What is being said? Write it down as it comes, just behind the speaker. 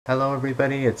Hello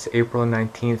everybody, it's April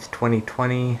 19th,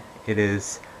 2020. It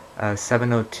is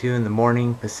 7:02 in the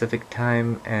morning Pacific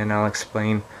time, and I'll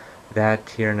explain that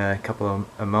here in a couple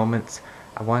of moments.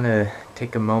 I want to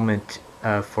take a moment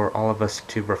for all of us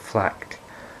to reflect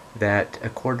that a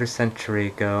quarter century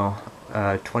ago,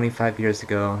 25 years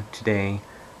ago today,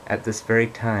 at this very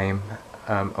time,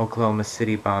 Oklahoma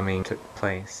City bombing took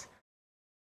place.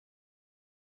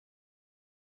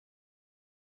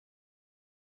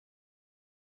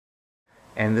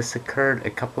 And this occurred a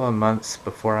couple of months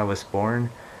before I was born.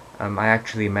 I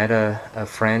actually met a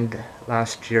friend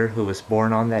last year who was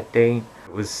born on that day.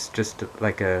 It was just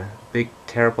like a big,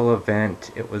 terrible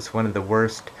event. It was one of the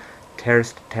worst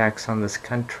terrorist attacks on this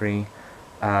country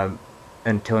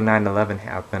until 9/11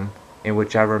 happened, in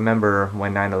which I remember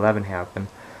when 9/11 happened.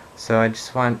 So I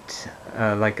just want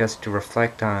us to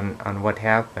reflect on what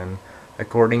happened.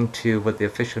 According to what the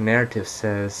official narrative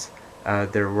says,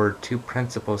 there were two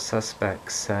principal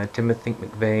suspects, Timothy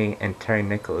McVeigh and Terry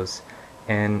Nichols,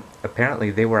 and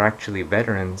apparently they were actually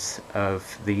veterans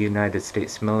of the United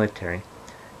States military.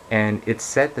 And it's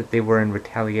said that they were in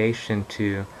retaliation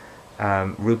to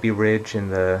Ruby Ridge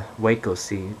and the Waco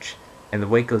Siege, and the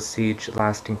Waco Siege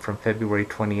lasting from February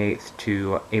 28th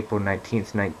to April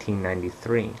 19th,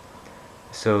 1993.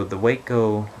 So the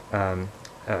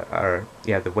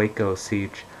the Waco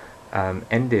Siege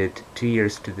ended 2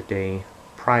 years to the day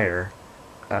prior,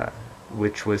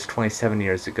 which was 27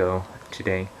 years ago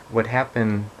today. What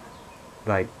happened,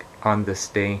 on this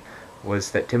day,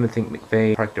 was that Timothy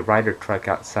McVeigh parked a Ryder truck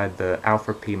outside the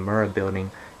Alfred P. Murrah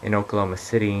Building in Oklahoma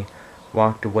City,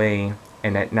 walked away,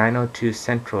 and at 9:02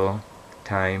 Central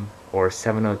Time, or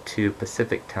 7:02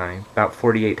 Pacific Time, about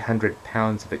 4,800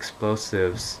 pounds of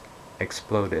explosives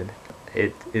exploded.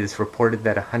 It is reported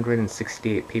that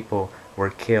 168 people were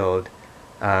killed,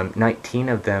 19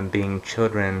 of them being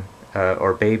children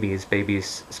or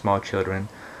babies, small children,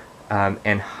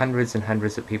 and hundreds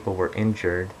of people were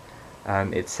injured.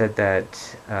 It said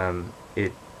that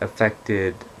it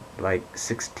affected like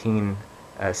 16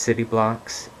 city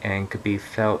blocks and could be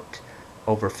felt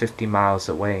over 50 miles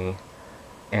away,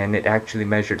 and it actually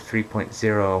measured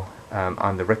 3.0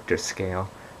 on the Richter scale,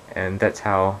 and that's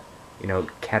how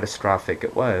catastrophic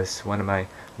it was. One of my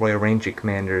Royal Ranger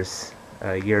commanders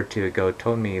a year or two ago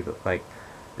told me that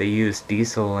they used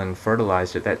diesel and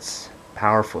fertilizer. That's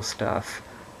powerful stuff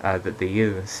that they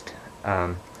used.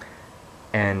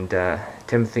 And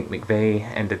Timothy McVeigh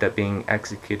ended up being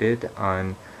executed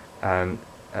on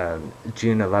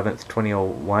June 11th,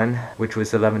 2001, which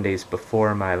was 11 days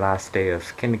before my last day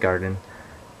of kindergarten,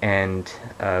 and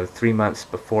 3 months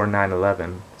before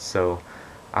 9/11. So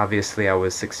obviously I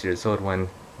was 6 years old when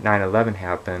 9/11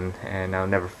 happened, and I'll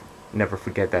never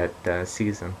forget that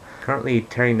season. Currently,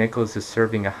 Terry Nichols is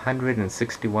serving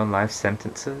 161 life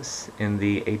sentences in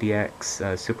the ADX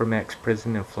Supermax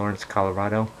prison in Florence,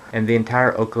 Colorado. And the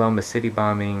entire Oklahoma City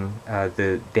bombing,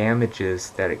 the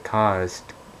damages that it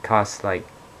cost like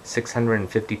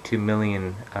 $652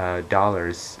 million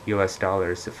US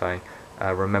dollars, if I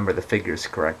remember the figures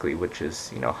correctly, which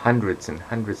is hundreds and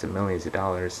hundreds of millions of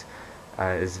dollars.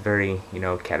 Is very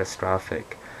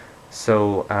catastrophic.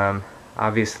 So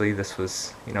obviously this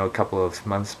was a couple of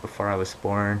months before I was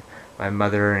born. My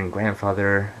mother and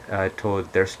grandfather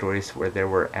told their stories where they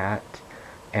were at,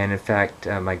 and in fact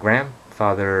my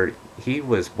grandfather, he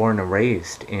was born and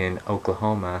raised in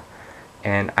Oklahoma,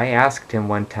 and I asked him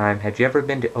one time, "Had you ever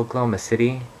been to Oklahoma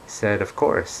City?" He said, "Of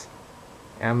course."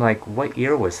 And I'm like, "What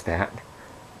year was that?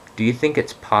 Do you think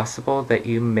it's possible that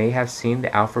you may have seen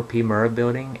the Alfred P. Murrah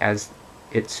building as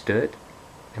it stood?"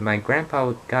 And my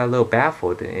grandpa got a little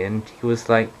baffled, and he was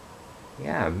like,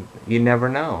 "Yeah, you never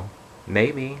know.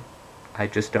 Maybe. I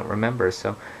just don't remember."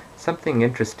 So something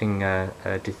interesting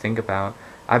to think about.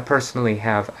 I personally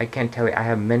I can't tell you, I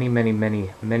have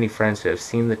many friends who have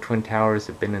seen the Twin Towers,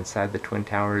 have been inside the Twin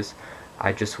Towers.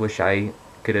 I just wish I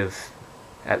could have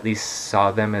at least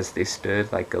saw them as they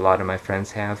stood, like a lot of my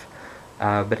friends have.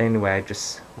 But anyway, I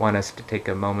just want us to take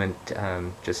a moment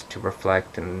just to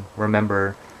reflect and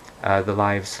remember the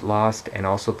lives lost and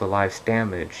also the lives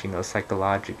damaged,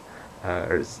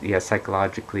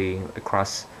 psychologically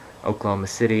across Oklahoma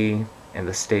City and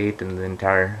the state and the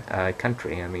entire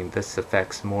country. I mean, this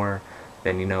affects more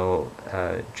than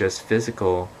just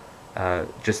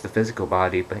just the physical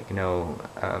body, but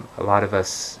a lot of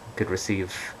us could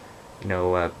receive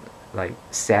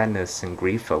sadness and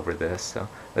grief over this. So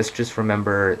let's just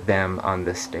remember them on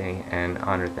this day and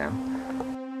honor them.